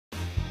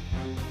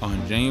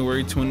On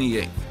January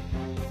 28th,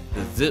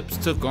 the Zips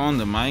took on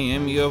the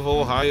Miami of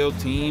Ohio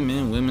team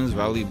in women's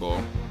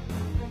volleyball.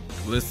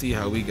 Let's see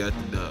how we got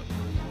the dub.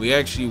 We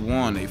actually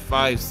won a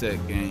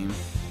 5-set game,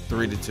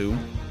 3-2,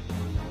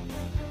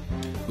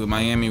 with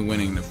Miami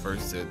winning the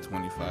first set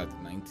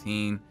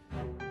 25-19.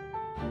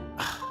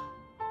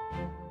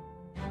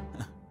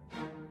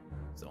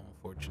 So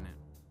unfortunate.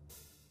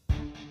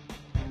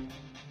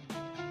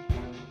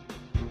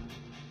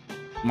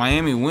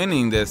 Miami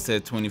winning that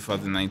set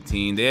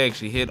 25-19, they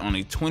actually hit on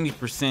a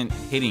 20%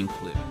 hitting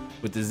clip,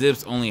 with the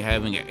Zips only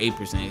having an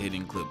 8%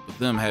 hitting clip, with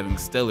them having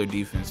stellar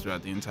defense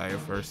throughout the entire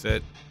first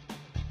set.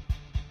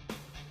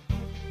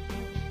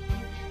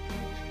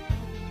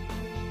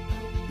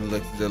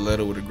 Alexis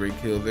Atleta with a great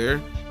kill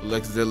there.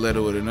 Alexis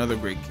Atleta with another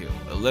great kill.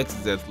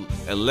 Alexis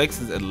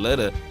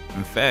Atleta,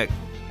 in fact,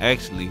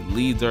 actually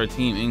leads our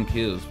team in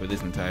kills for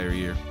this entire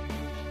year.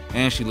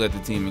 And she led the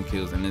team in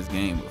kills in this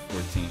game with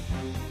 14.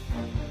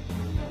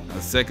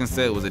 The second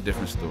set was a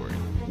different story.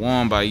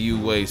 Won by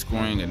Wei,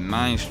 scoring a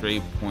 9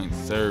 straight points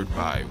served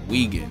by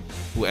Wiegand,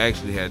 who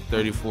actually had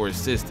 34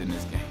 assists in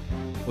this game.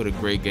 What a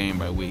great game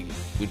by Wiegand,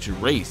 which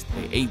erased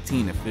a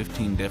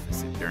 18-15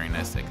 deficit during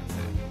that second set.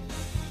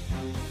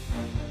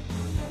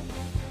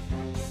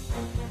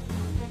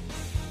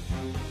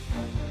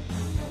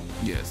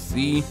 Yes,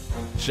 see,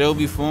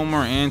 Shelby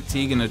Fulmer and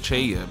Tegan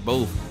Achaya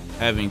both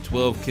having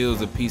 12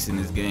 kills apiece in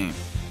this game.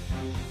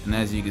 And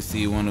as you can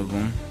see, one of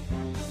them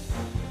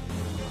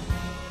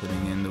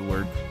putting in the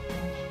work.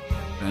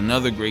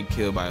 Another great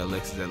kill by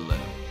Alexis Atleta.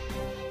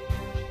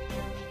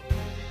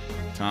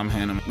 Tom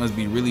Hannah must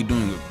be really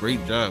doing a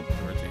great job with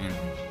her team.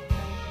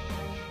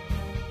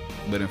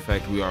 But in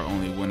fact, we are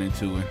only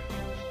 1-2,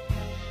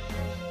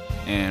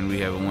 and we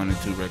have a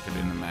 1-2 record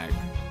in the MAC.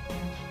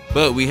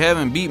 But we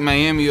haven't beat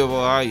Miami of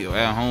Ohio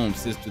at home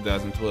since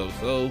 2012,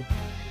 so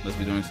must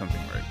be doing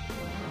something right.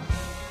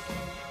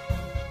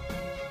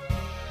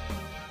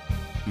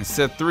 In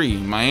set 3,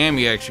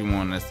 Miami actually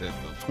won that set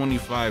though,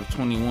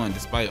 25-21,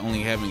 despite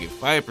only having a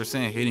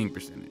 5% hitting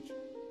percentage.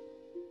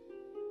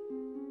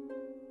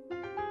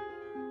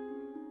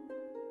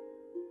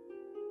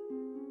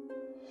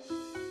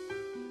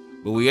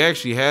 But we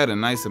actually had a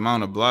nice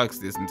amount of blocks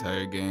this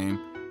entire game,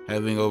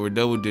 having over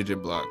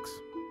double-digit blocks.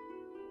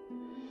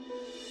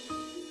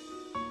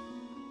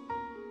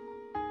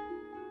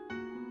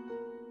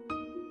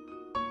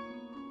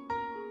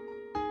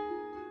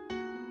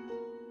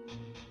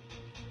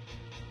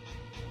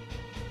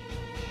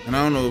 And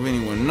I don't know if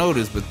anyone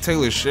noticed, but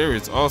Taylor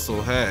Sherritt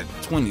also had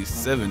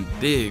 27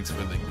 digs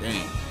for the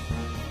game.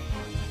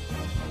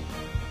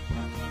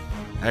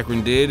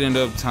 Akron did end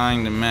up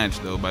tying the match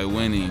though by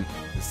winning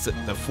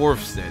the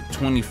fourth set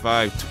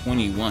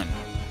 25-21.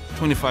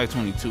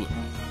 25-22.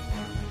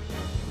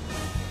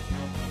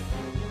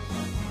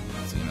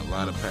 Seeing a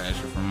lot of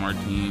passion from our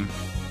team.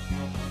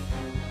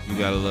 You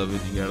gotta love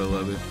it, you gotta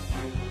love it.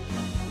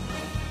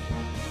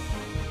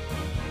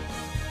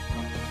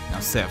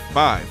 Set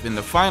 5. In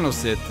the final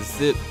set, the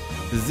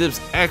Zips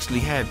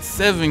actually had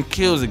 7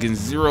 kills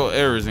against 0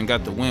 errors and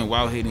got the win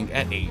while hitting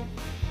at a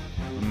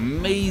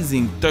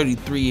amazing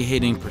 33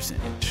 hitting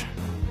percentage.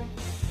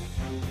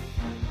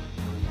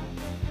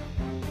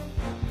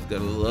 You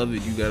gotta love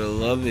it, you gotta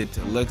love it.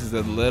 Alexis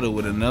Atleta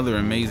with another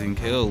amazing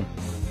kill.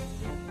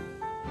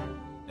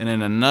 And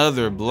then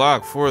another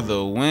block for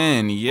the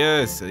win.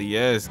 Yes,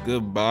 yes,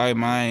 goodbye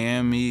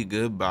Miami,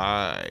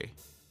 goodbye.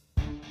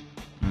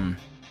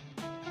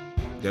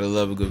 Gotta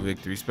love a good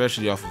victory,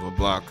 especially off of a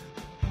block.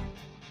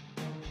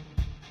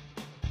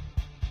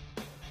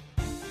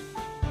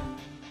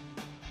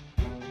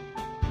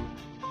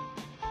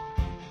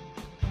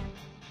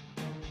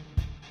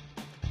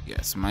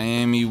 Yes,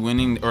 Miami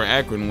winning, or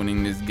Akron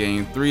winning this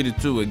game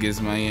 3-2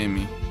 against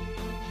Miami.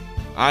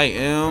 I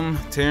am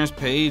Terrence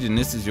Page, and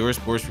this is your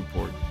Sports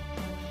Report.